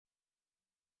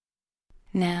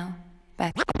Now,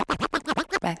 back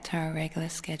to our regular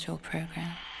scheduled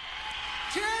program.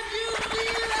 Can you feel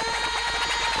it?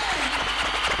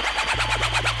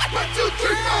 1, 2,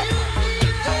 3, 4.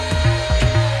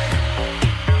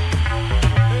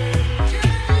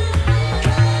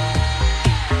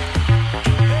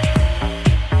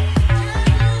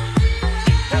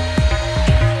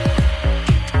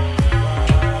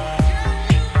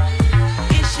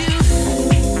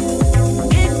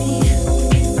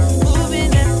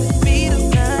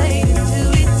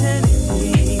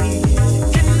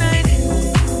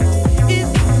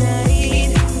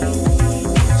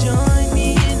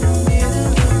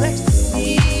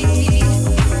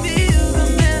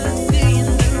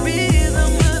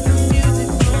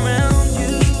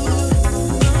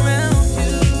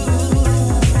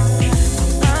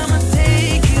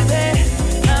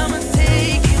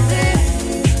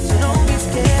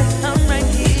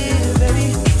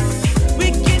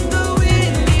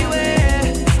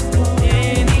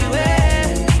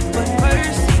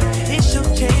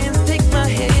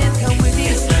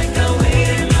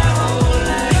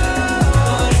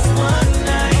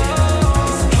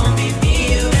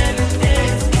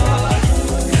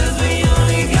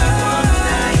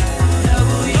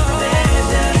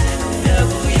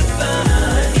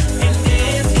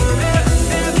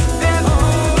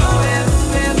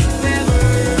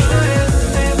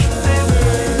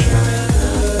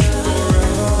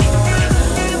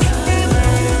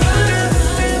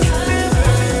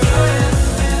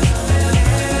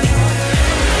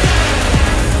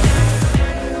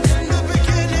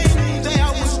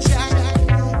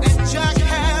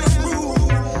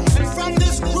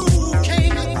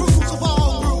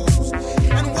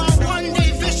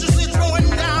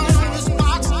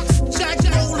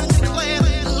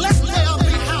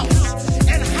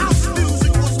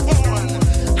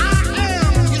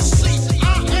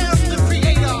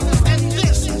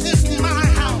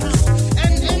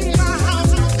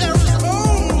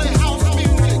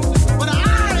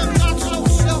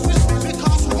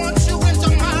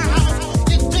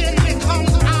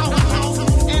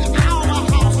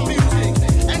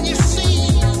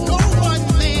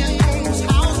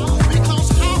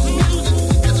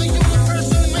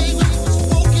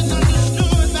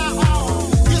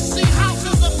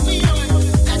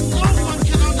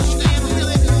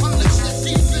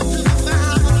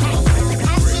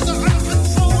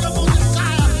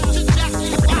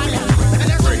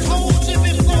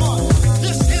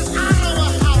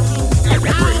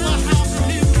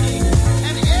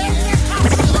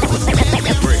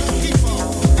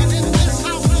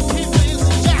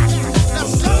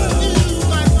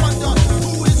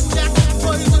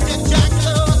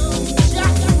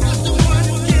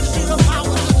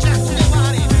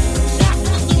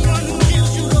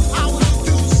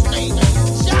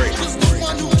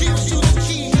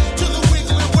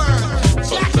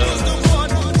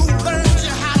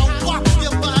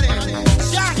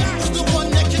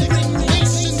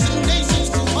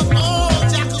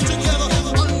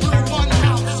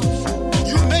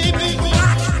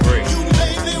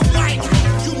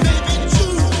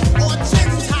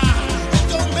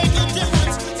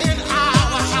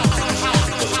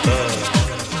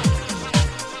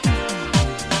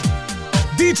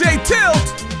 DJ Tilt.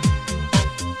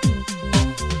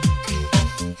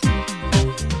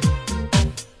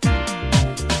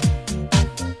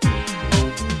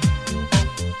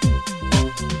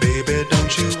 Baby,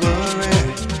 don't you worry.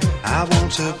 I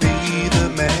want to be the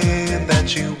man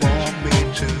that you want me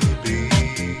to be.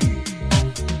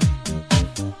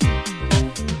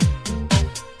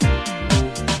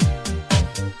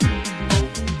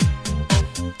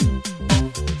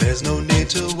 There's no need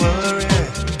to worry.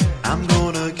 I'm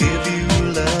gonna give you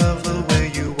love the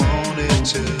way you want it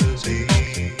to be.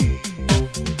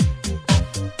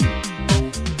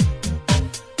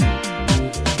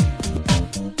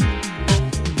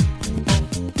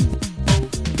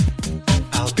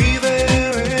 I'll be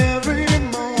there every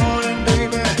morning.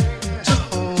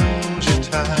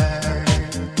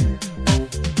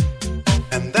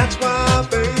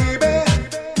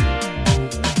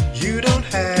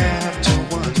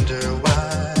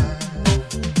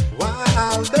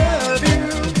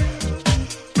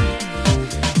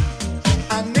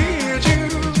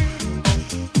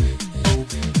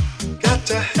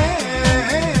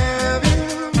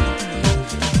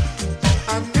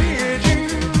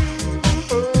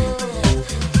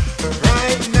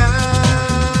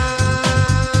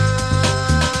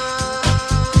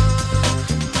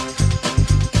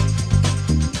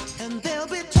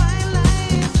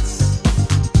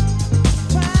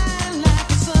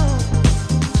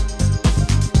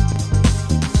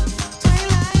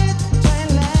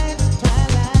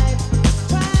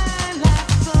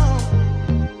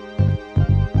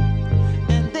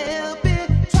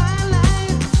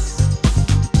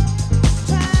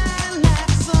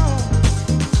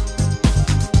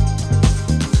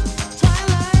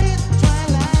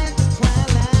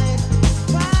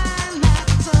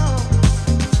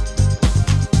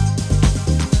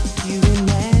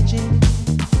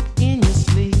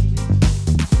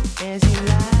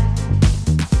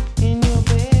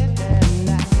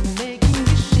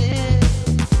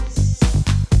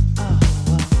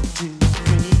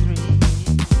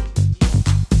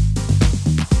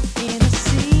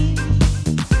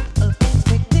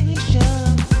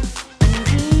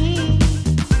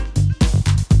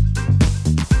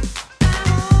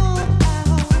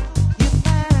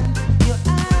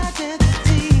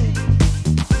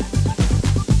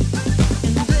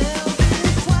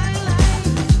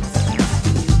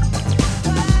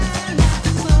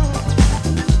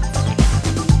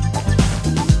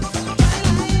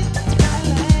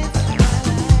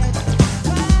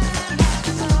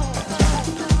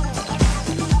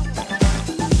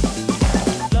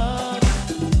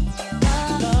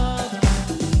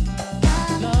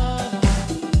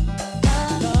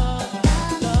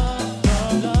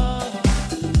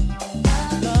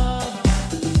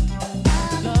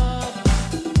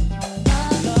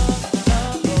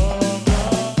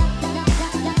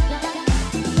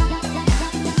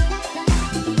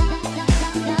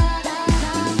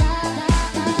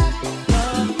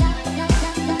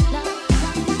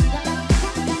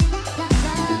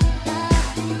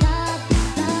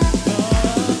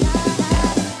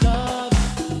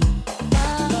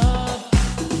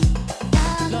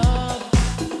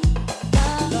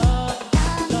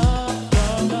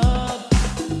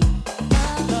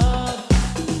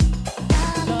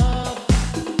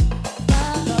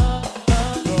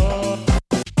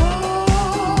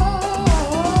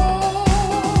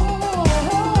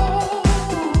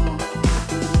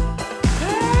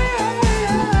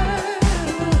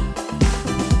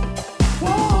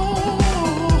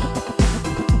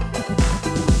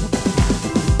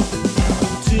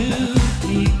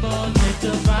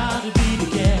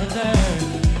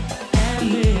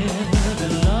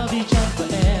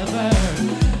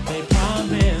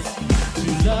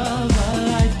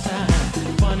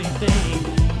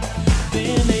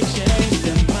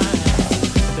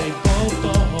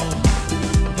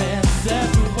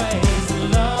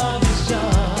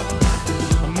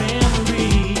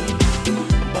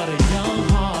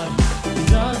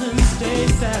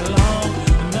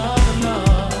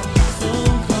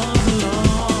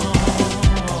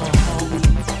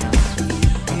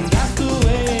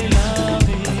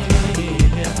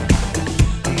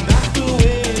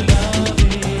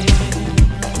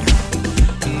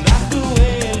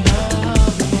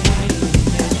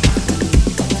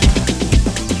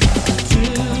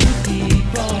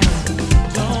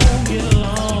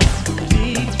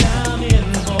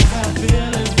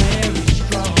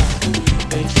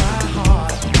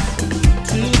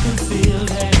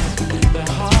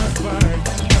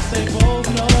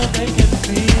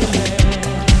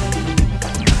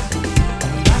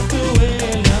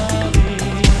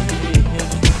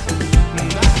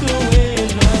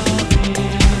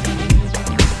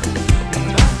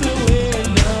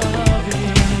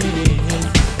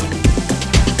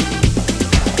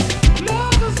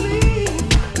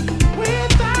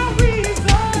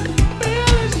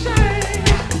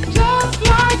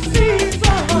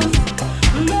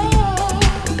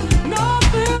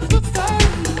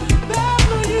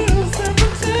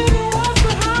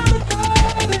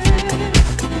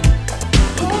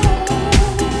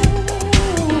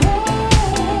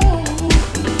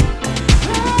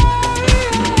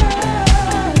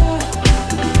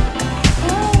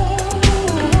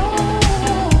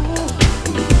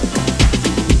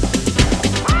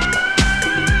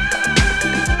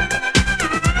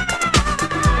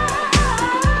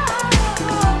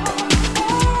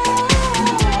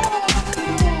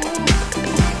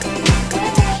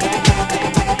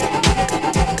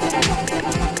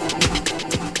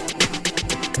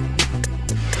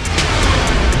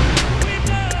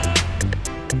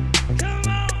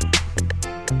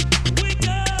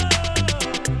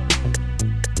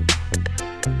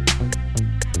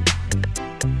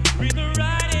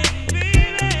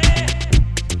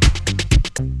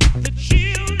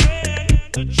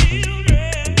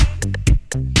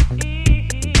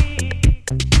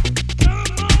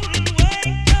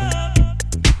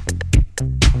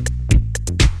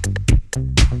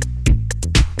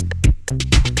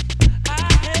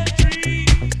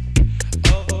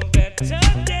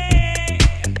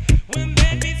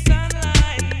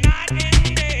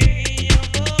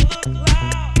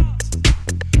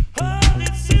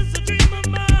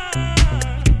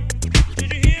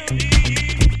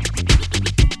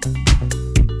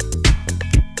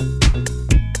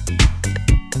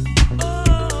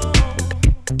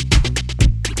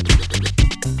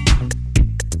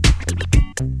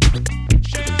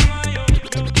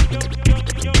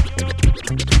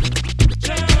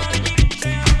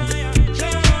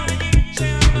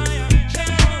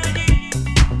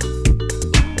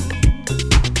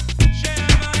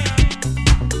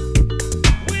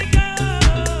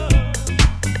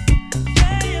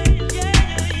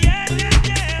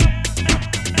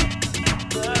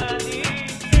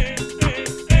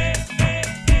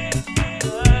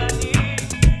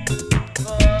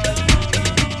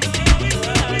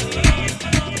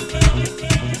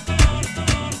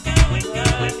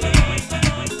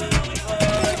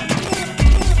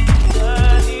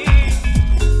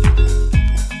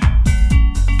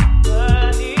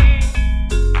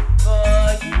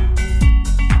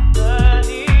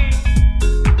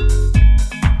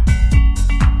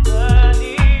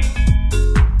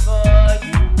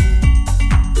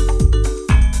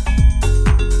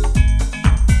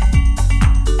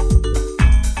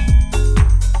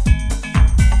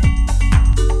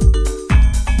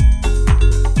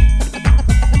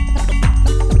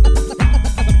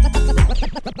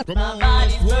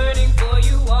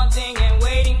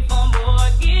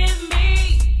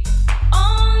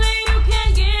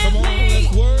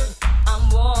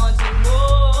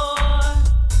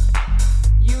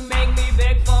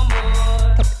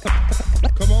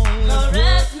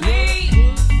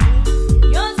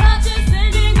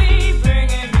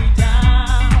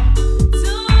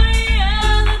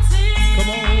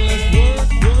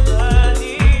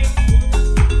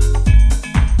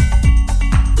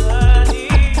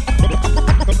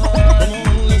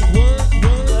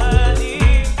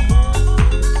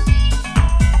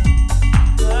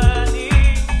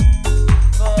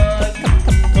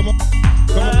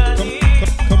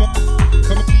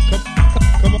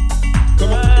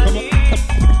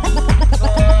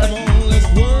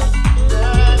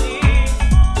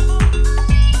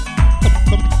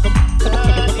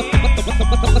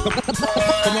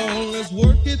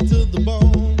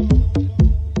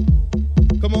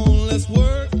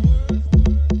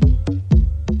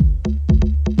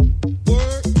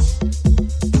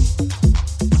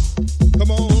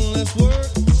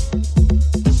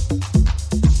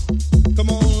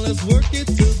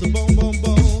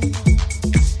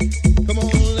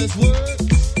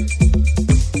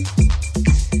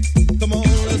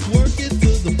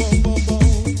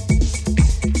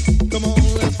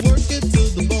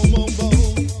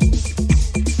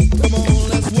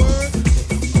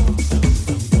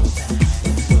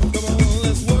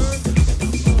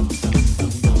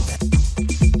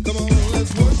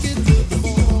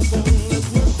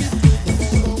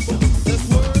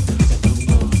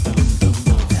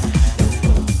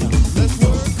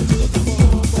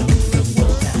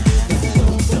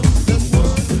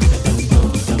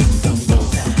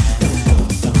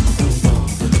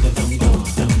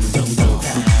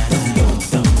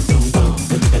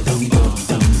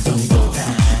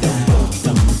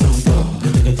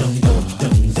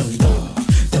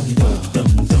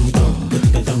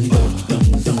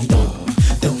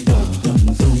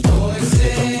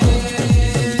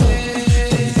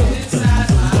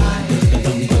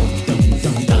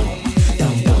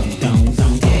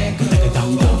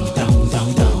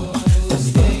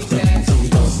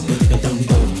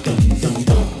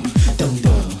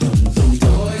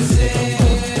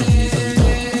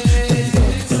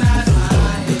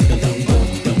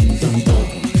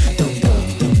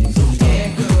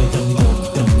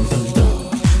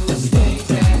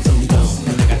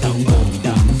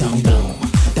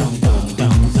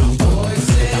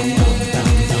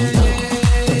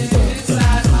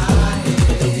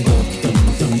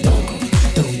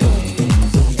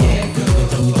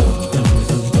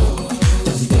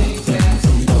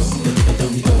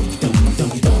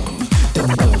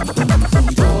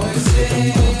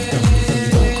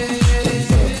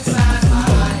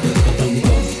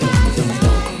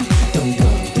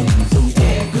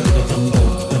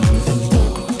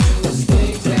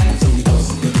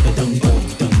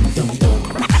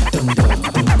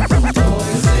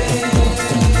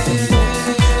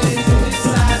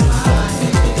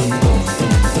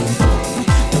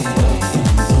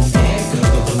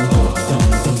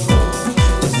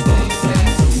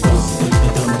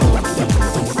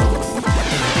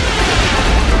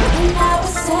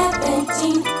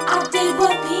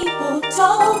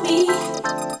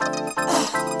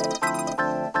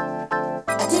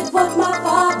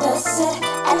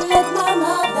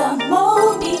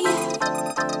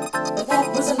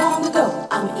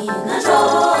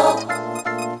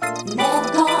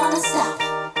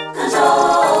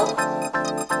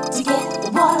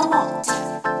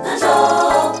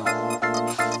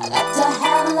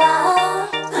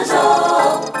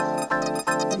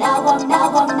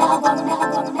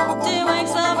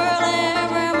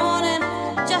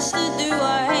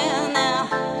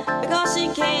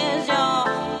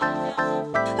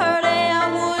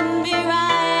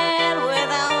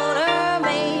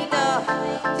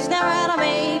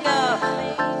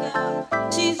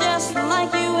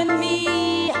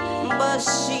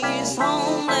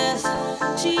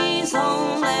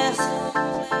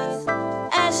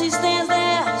 as she stands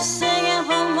there singing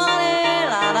for money.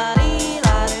 La da dee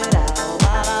la do da,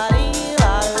 la da dee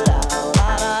la do da, la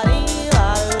da dee la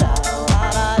do da, la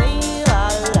da dee la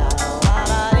do da, la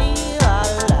da dee la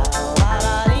do da, la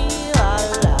da dee la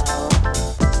do da.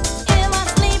 In my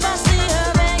sleep I see her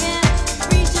begging,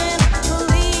 reaching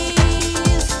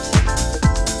please.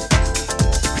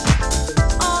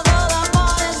 Although the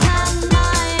fault is not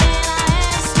mine, I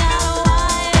ask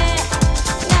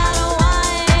gotta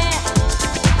why.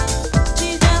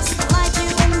 She's just like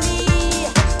you and me,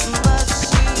 but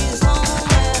she's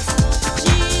homeless.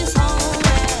 She's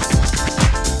homeless,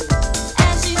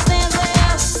 and she stands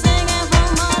there singing for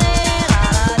money. La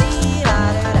da dee la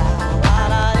do da, la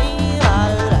da dee la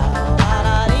do da, la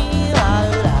da dee la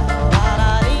do da, la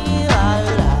da dee la do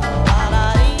da, la da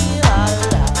dee la do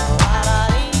da, la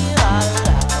da dee la do da,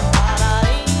 la da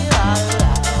dee la do da,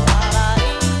 la da dee la do da, la da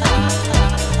dee la do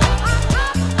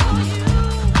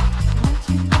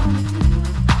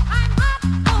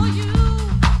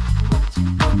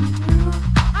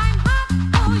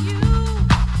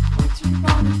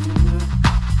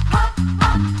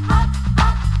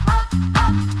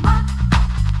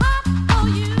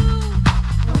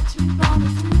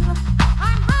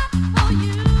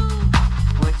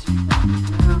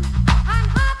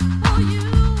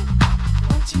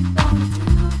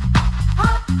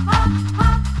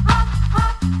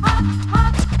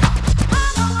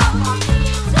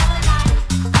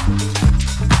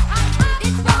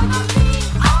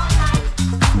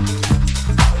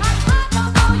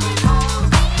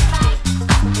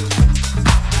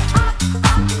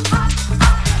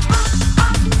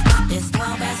It's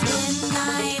 12 past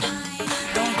midnight.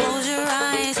 Don't close your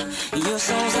eyes. Your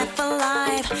soul's up for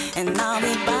life, and I'll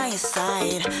be by your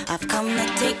side. I've come to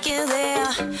take you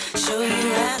there, show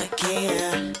you how to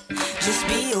care. Just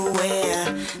be aware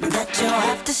that you'll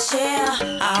have to share.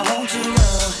 I want your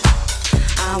love.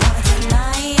 I want it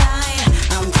tonight.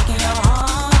 I'm taking your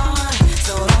heart,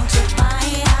 so don't you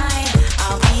fight.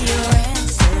 I'll be your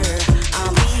answer.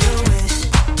 I'll be your wish.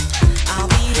 I'll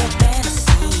be the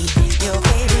fantasy, your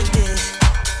favorite dish.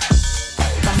 From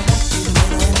the back to the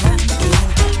middle and right again,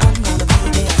 I'm gonna be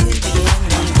there till the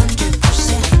end,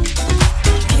 100%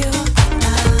 pure love.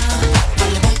 From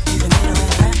the back to the middle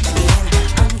and right again,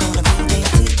 I'm gonna be there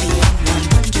till the end,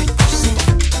 100%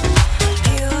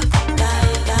 pure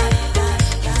love.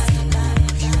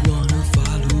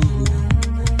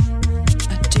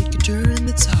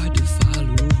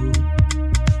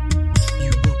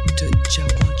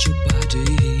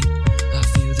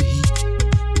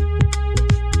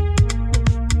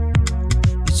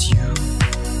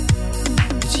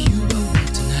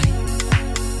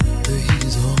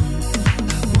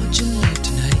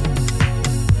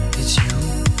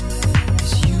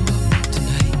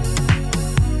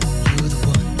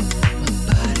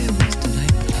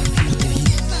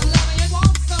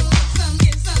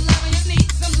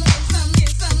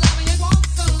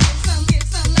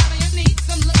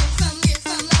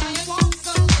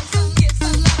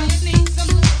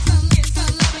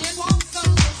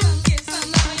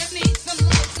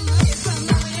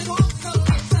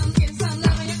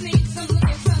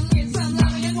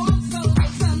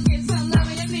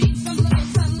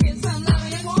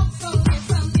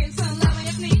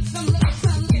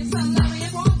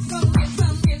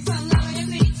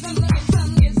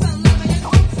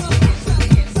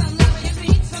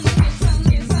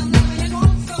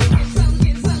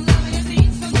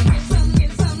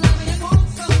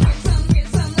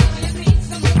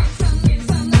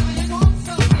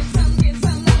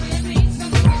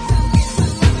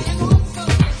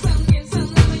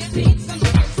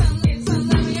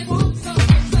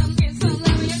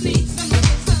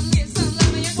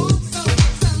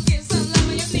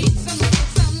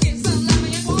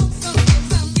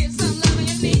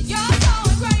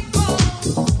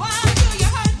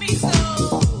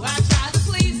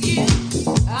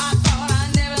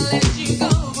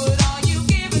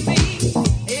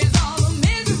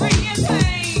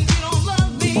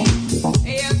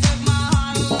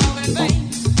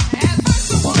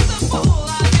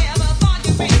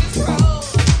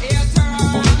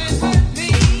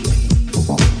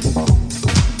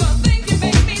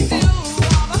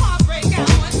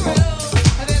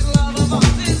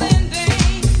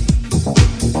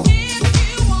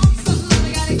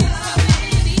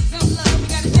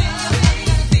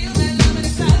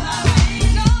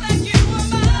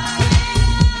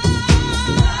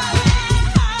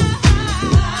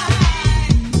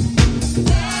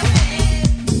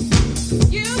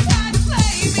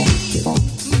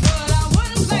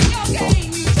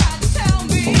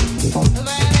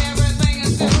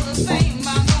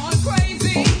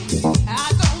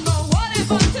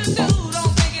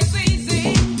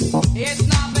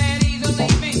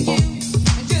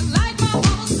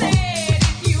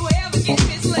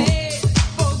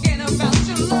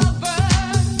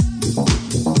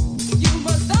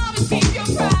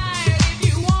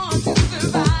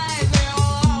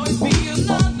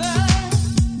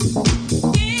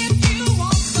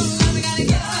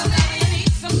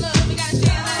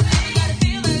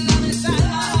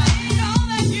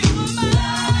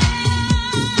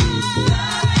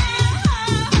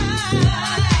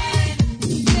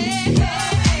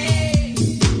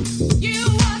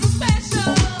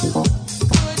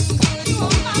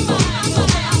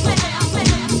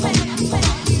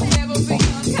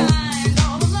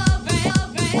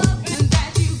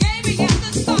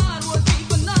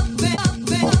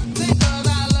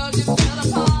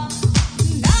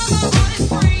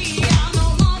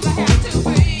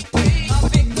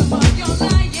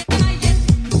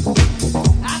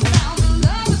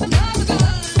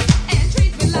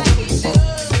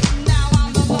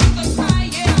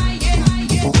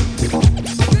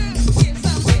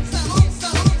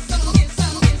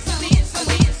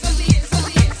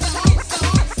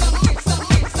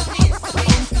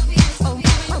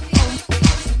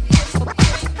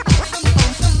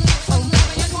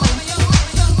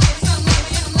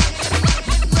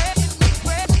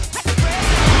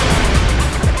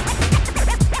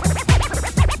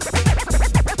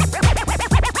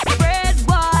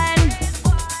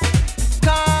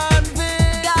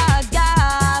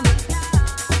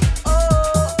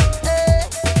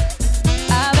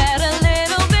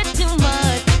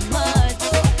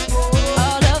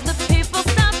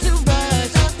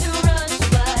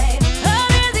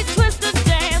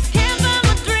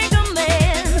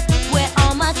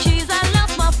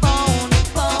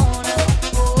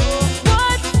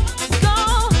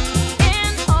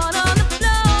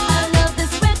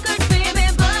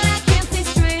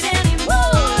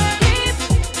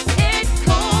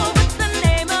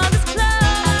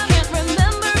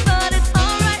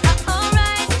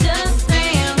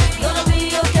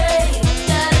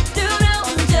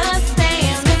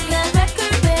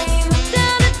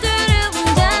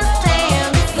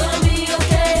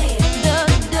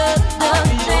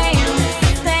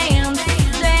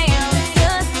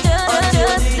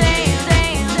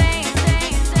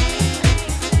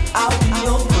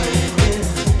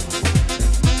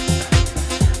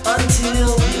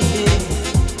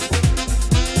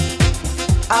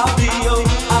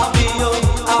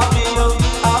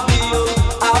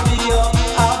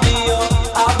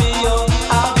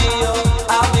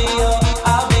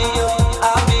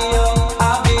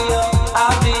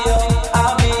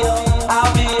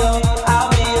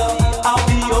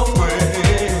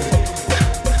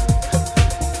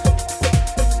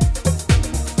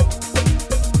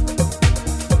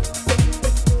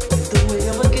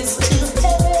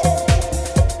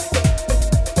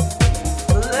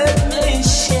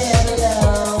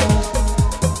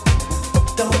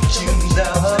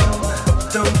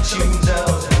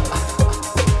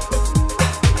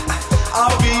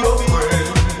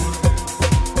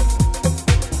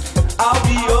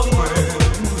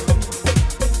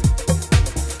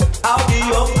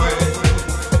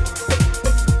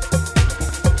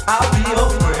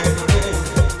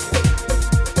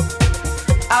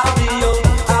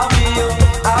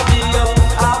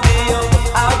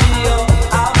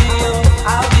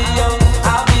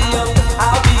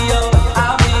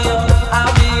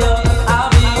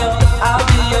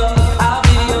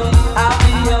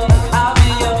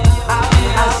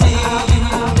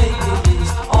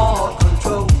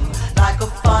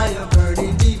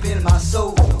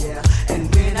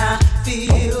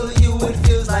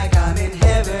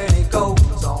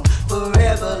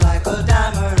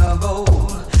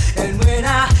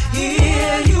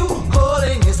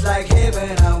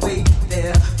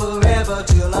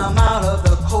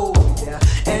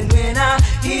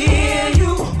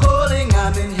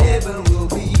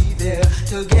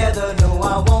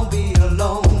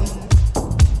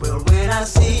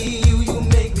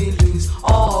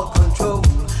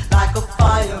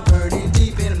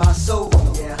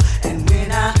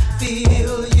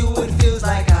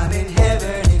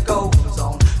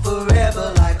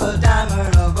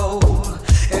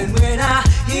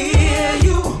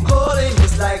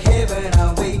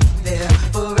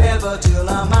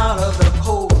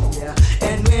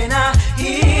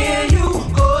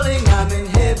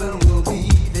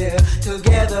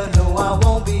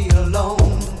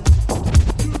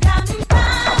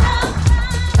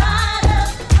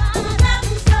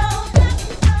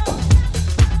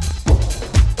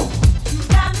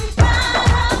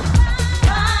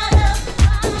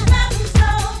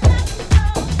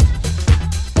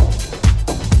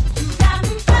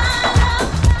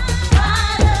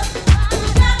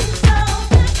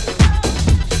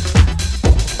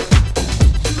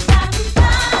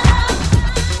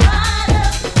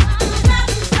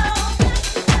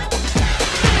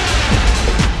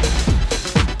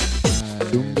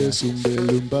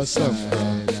 lumba samba.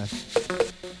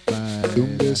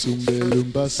 Dumbe sumbe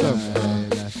lumba samba.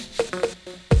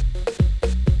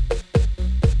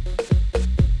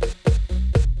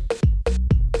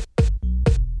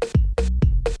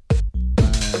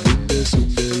 Dumbe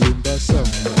sumbe lumba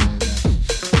samba.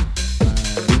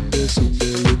 Dumbe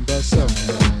sumbe lumba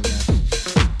samba.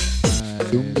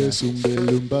 Dumbe sumbe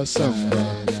lumba samba.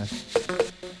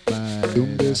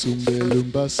 Dumbe sumbe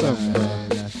lumba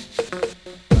samba.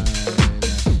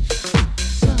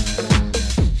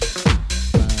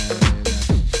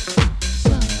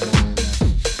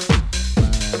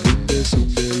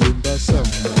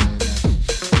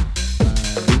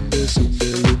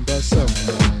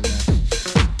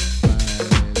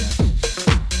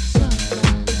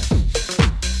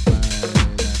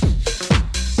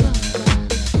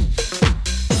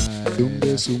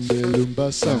 Sumbe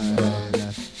lumba samba.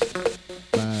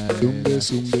 Dumbe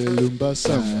sumbe lumba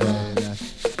samba.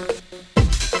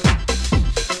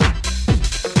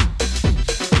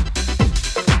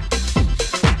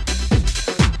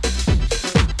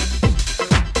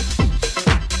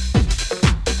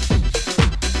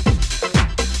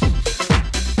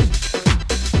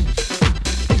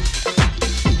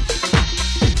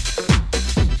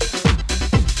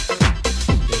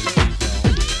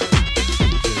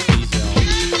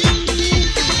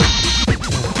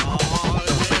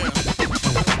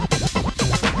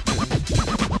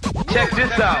 Check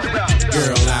this out.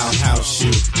 Girl, I'll house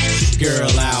you. Girl,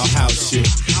 I'll house you.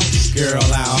 Girl,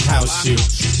 I'll house you.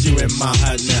 You in my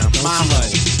hut now. My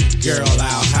hut. Girl,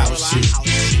 I'll house you.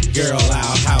 Girl,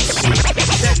 I'll house you.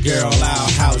 Girl, I'll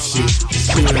house you.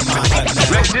 You in my hut now.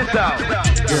 Check this out.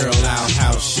 Girl, I'll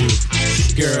house you.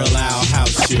 Girl, I'll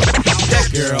house you.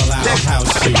 Girl, I'll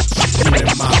house you. You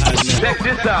in my hut now. Check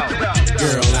this out.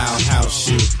 Girl, I'll house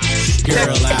you.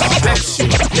 Girl, I'll house you.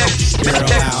 Girl,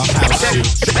 I'll house you.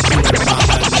 You in my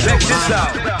hut now. Check this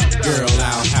out. Girl,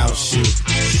 I'll house you.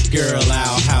 Girl,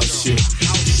 I'll house you.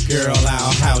 Girl,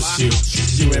 I'll house you.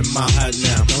 You in my hut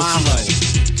now. My hut.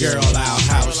 Girl, I'll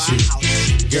house you.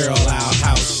 Girl, I'll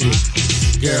house you.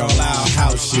 Girl, I'll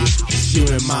house you. You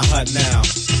in my hut now.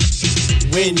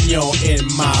 When you're in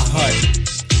my hut,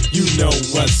 you know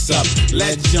what's up.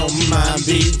 Let your mind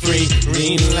be free.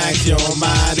 Relax your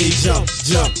body. Jump,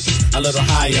 jump a little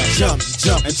higher. Jump,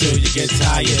 jump until you get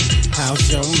tired.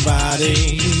 House your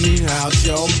body. House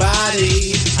your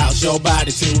body. House your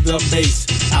body to the base.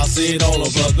 House it all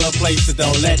over the place. So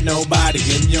don't let nobody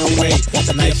in your way.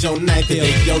 Tonight's your night,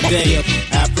 today your day.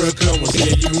 Africa will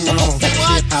steer you wrong. Say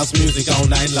what? House music all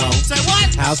night long. Say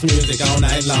what? House music all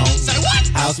night long. Say what?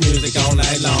 House music all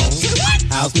night long. Say what?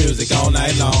 House music all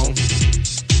night long.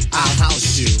 I'll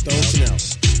house you. Don't you know?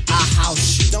 I'll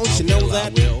house you. Don't you know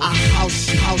that? I'll house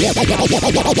you.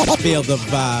 Feel the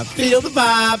vibe, feel the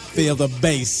vibe, feel the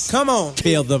bass. Come on.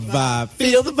 Feel the vibe,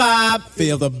 feel the vibe,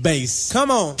 feel the bass.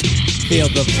 Come on. Feel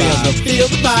the vibe, feel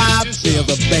the vibe, feel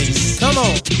the bass. Come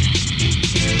on.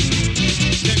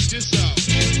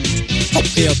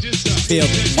 Feel. This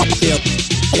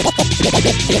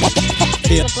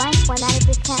is a blank formatted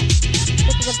diskette.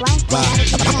 This is a blank formatted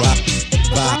diskette. This is a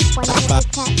blank formatted diskette.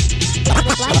 This is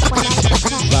a blank formatted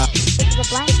diskette. This is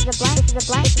a blank. This is a blank. This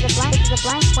is a blank. This is a blank. This is a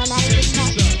blank formatted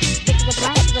diskette. This is a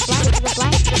blank. This is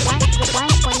a blank. This is a blank. This is a blank. This is a blank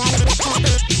formatted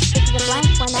diskette. This is a blank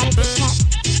formatted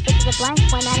diskette. This is a blank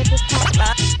formatted diskette.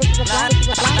 This is a blank. This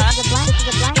is a blank. This is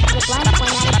a blank. This is a blank. This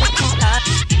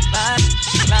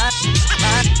is a blank formatted diskette.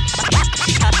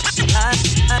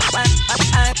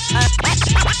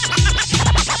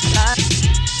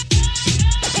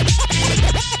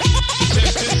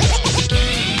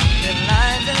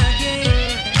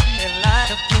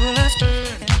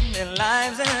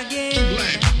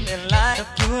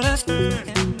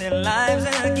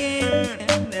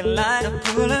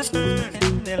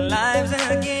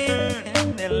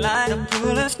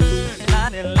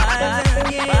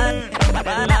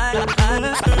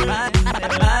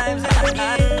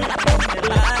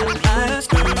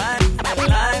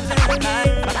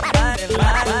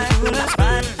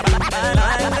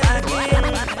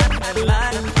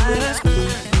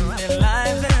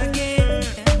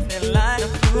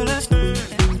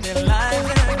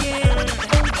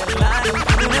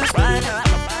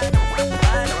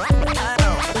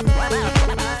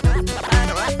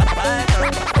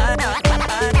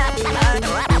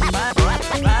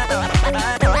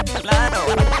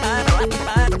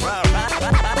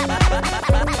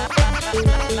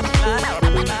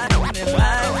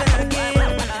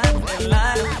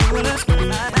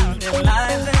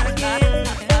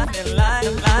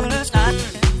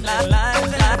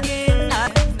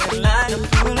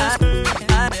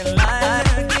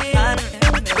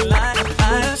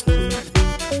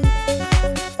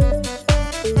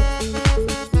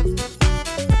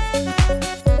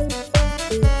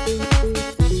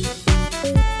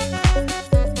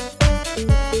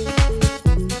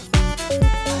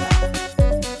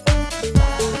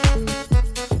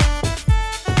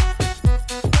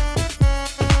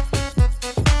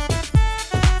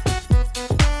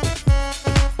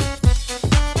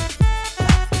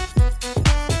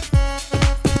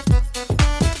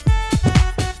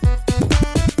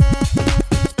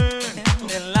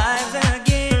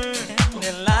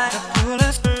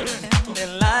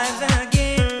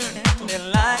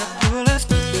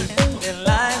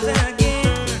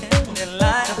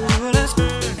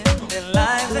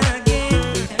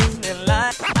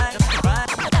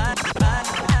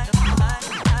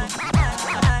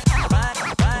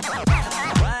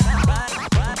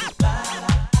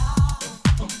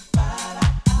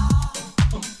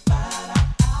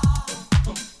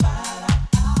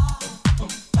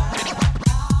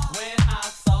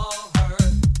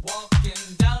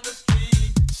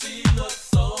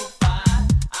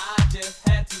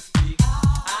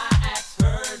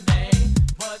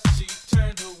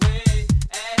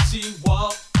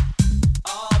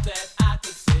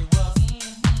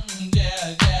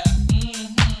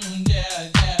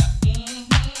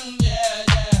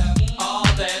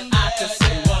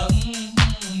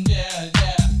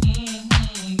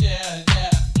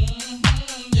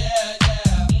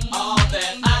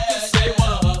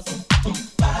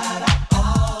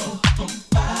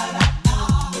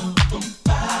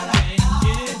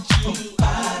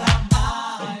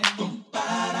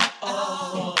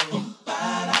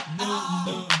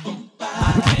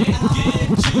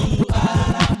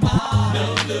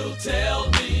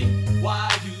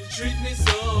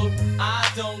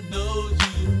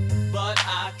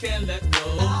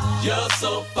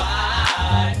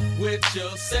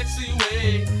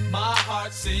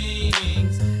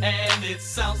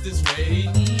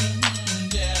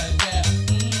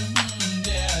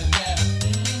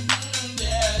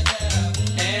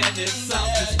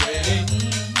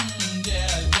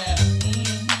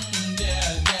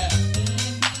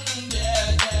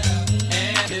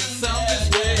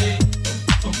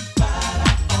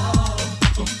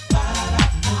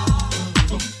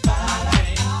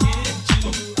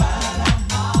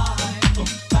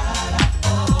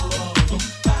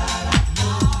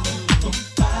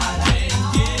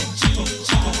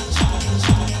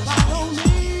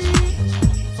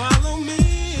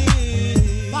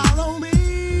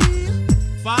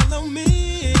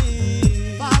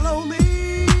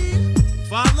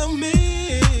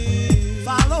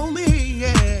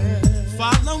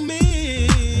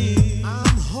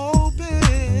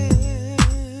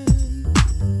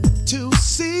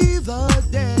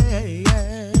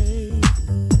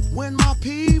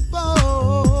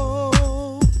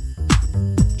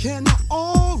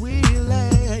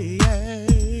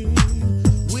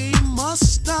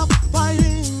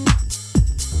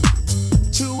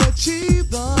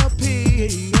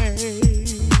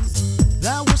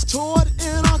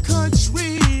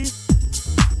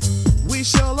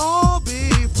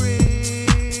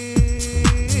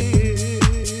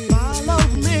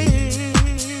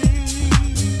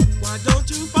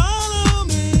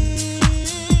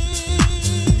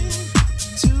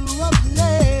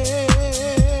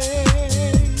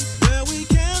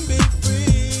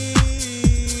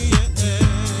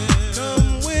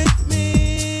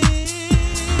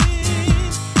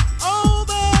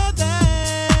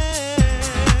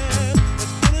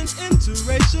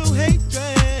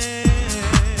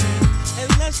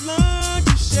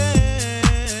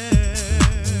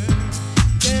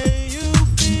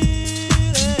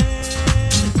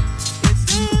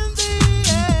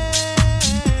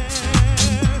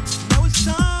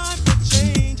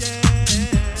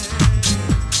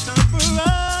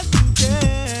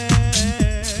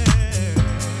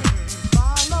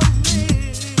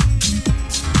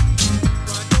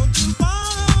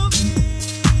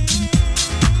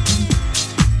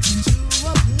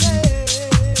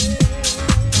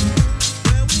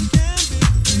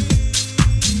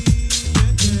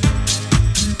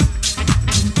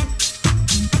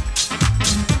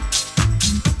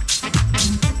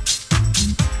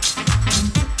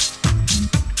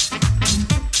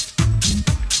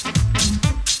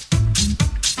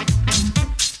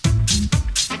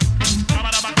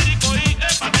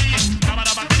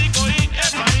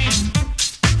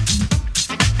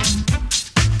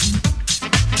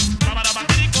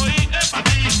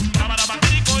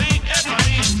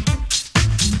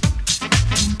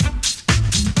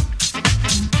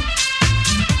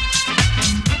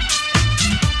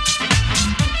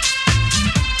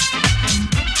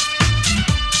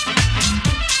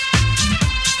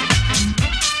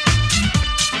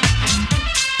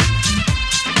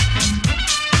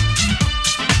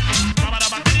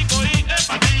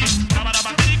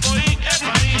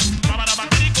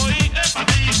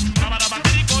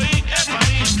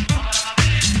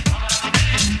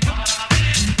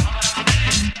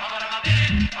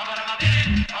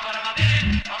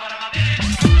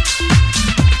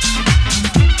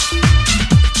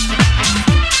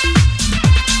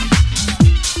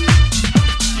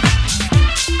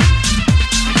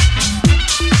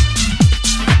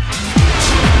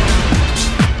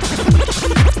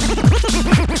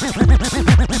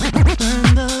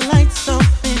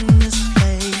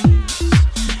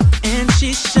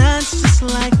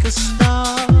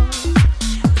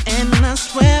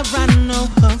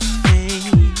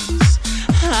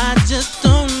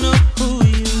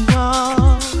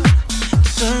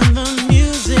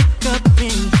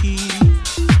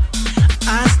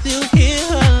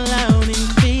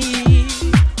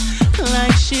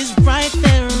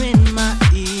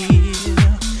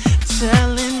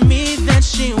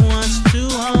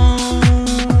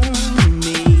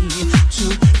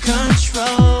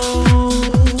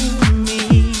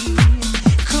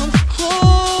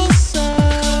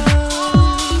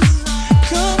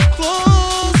 Come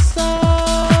closer.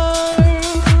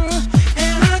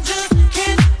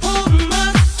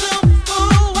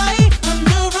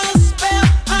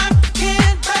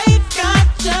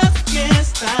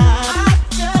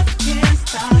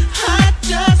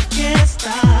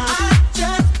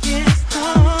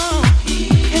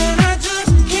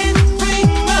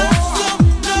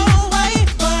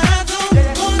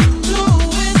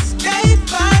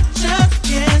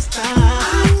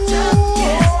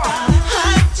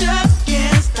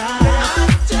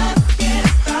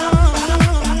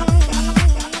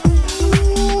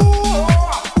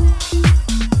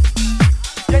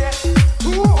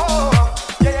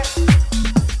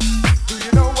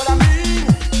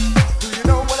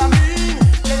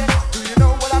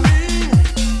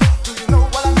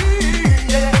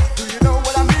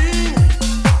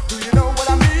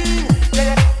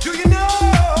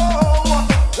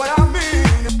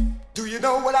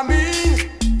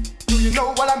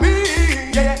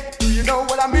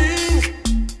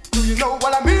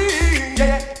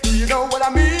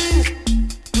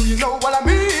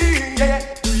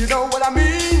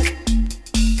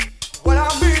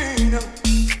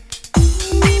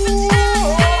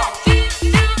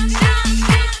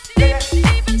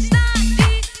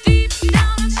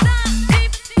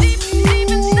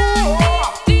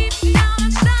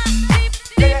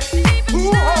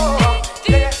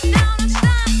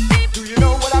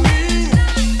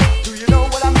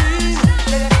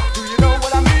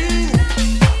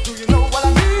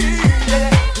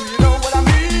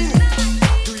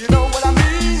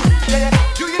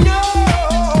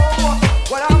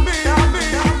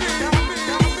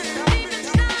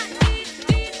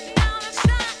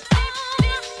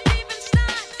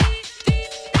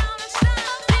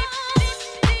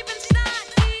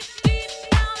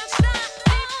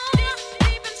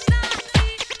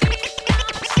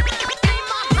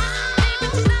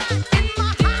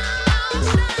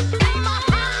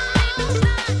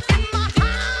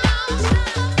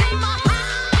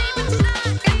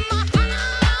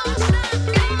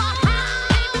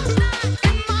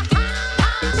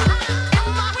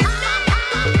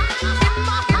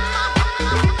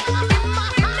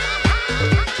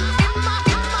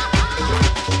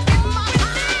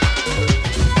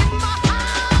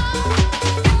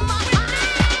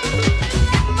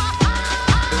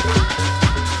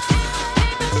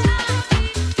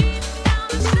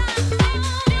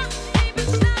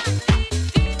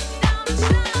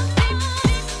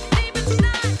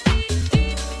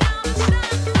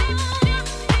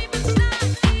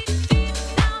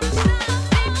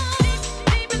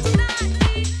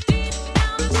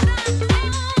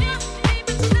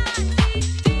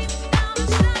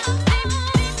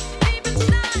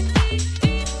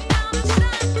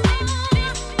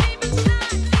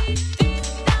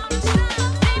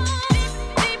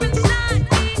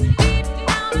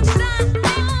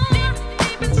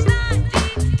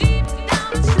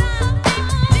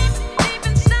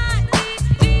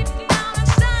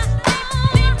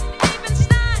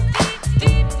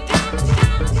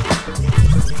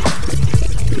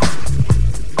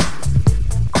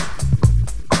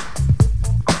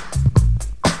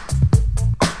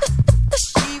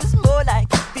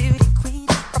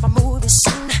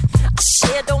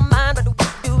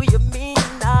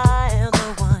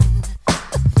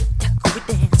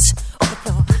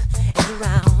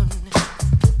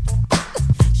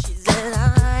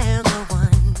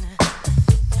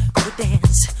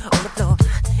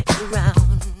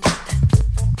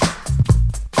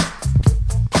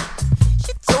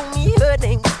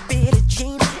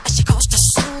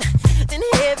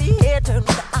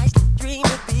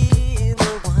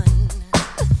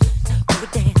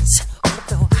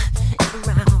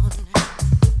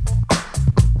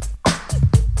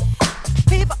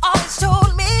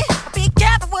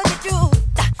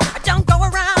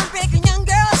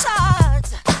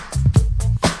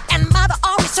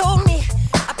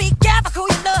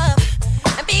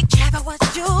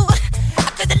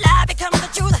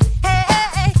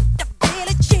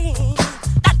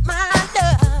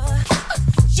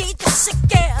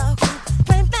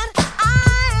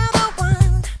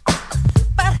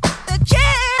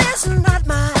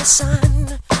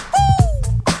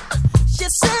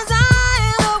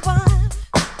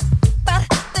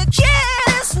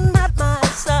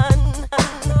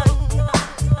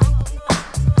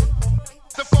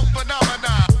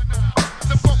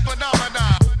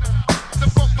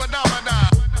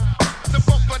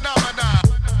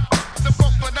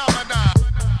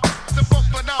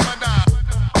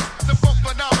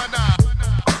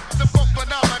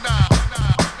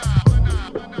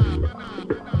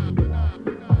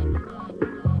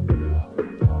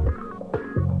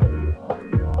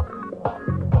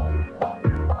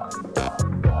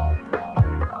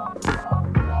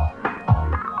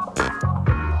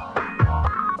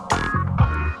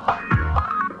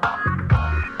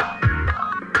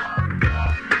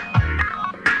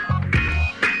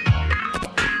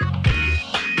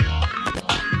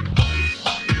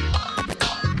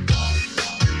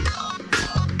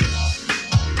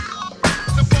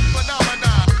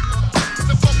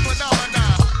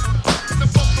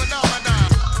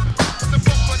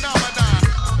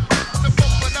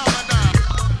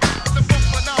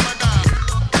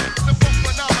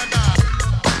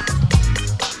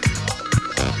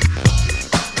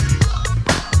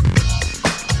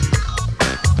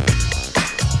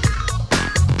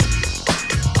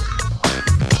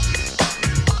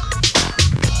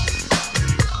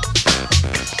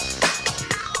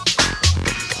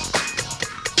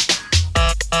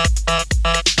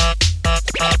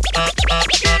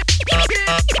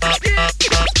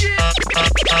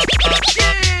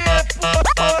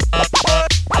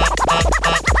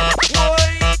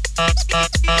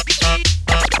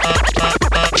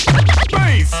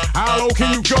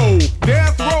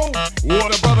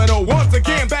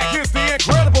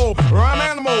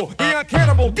 cannibal, the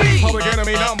uncannibal D. Public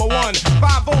enemy number one.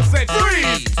 5-0 said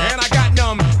freeze, and I got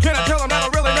numb. Can I tell them that I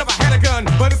really never had a gun?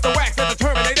 But it's the wax that the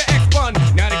Terminator X spun.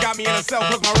 Now they got me in a cell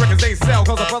cause my records they sell.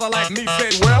 Cause a brother like me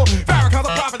said, well, Farrakhan's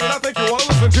a prophet that I think you wanna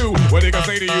listen to. What they gonna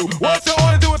say to you? What you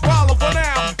wanna do is follow for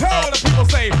now. Tell what the people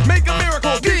say, make a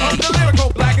miracle. D, I'm the lyrical.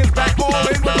 Black is back, all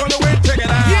in, we're gonna win. Check it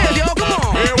out. Yeah, yo, come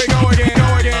on. Here we go again, go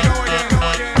again, go again, go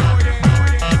again, go again, go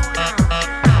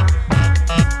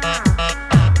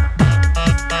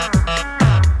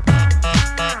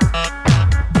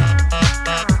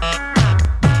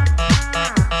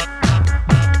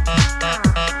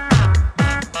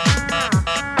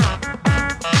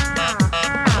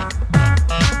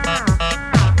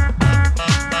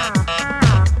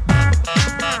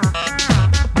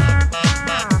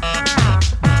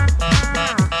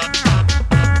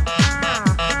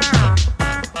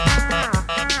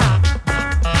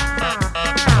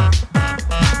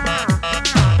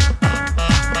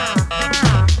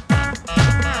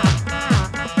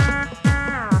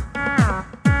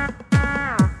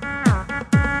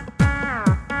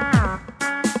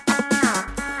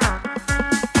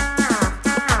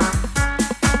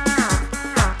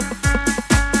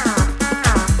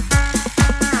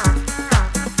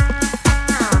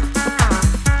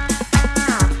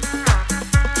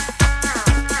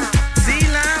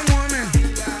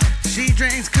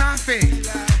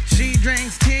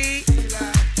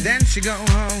she go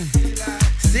home.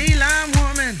 Sea lime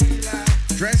woman,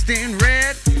 dressed in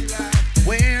red,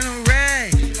 wearing a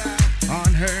rag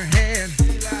on her head.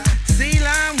 Sea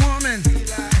lime woman,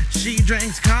 she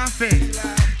drinks coffee,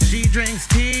 she drinks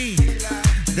tea,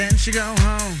 then she go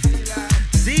home.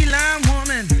 Sea lime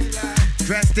woman,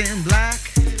 dressed in black,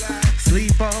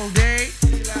 sleep all day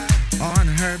on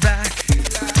her back.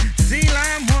 Sea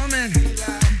lime woman,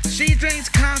 she drinks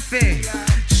coffee,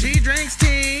 she drinks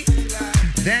tea,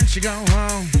 then she go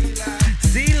home.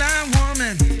 Sea lime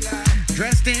woman,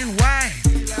 dressed in white,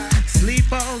 sleep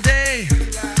all day,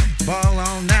 ball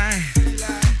all night.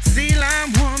 Sea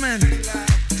lime woman,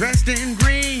 dressed in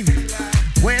green,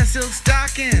 wear silk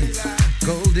stockings,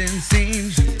 golden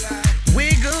seams.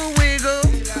 Wiggle, wiggle,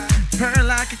 purr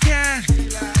like a cat,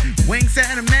 winks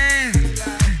at a man,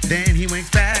 then he winks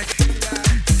back.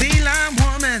 Sea lime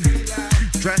woman,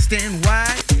 dressed in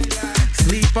white,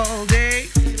 sleep all day,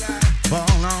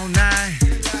 ball all night.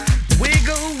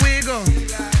 Wiggle, wiggle,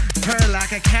 purr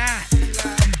like a cat,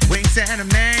 winks at a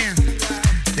man,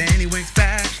 then he winks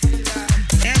back.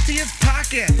 Empty his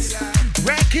pockets,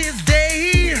 wreck his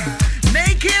day,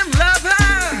 make him love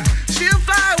her, she'll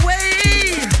fly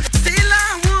away. Sea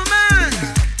lime woman,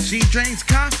 she drinks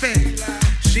coffee,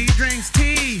 she drinks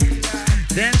tea,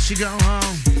 then she go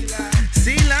home.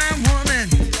 Sea lime woman,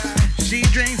 she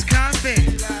drinks coffee,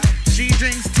 she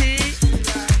drinks tea,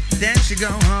 then she go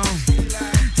home.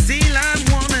 Sea lime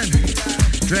woman,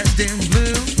 dressed in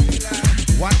blue,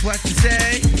 watch what you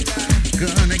say,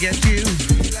 gonna get you.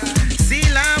 Sea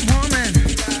lime woman,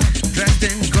 dressed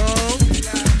in gold,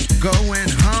 going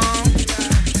home,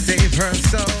 save her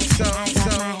soul, soul,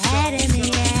 soul. Head in the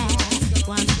air,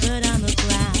 one foot on the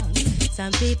ground.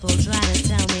 Some people try to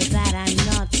tell me that I'm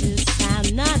not too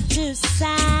sound, not too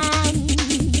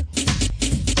sound,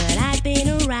 but I've been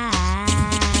around.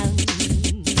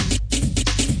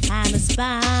 I'm a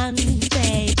spawn,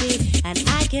 baby, and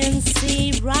I can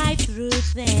see right through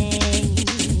things.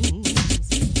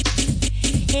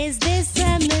 Is this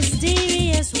a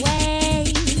mysterious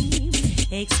way,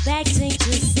 expecting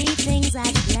to see things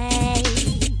at play?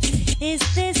 Is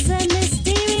this a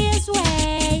mysterious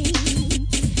way?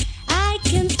 I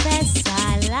confess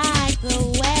I like the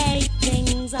way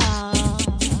things are.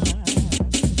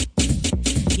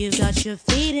 You've got your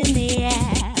feet in the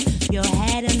air, your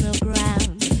head in the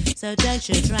ground, so don't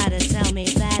you try to tell me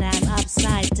that I'm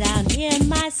upside down. Hear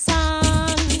my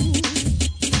song,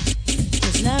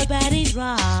 'cause nobody's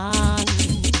wrong.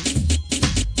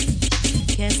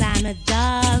 'Cause I'm a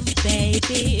dove,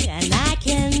 baby, and I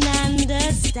can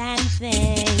understand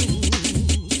things.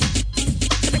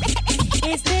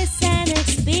 Is this an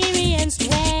experienced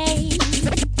way?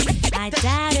 I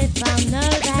doubt if I'll know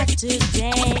that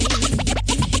today.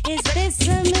 Is this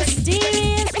a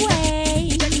mysterious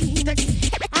way?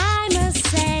 I must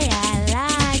say I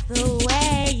like the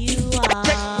way you are.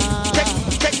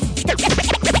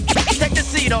 Take the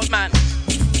seat out, man.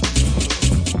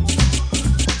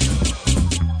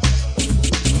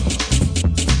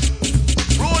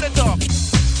 Roll it up.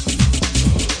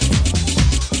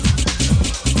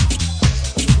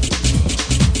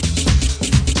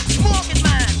 Smoke it,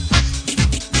 man.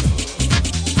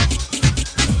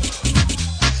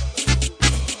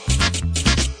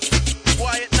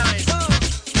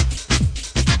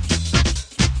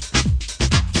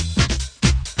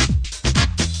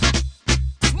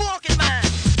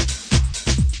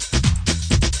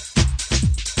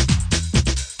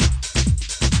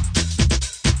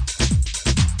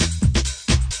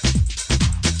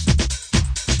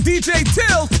 DJ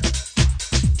Tilt.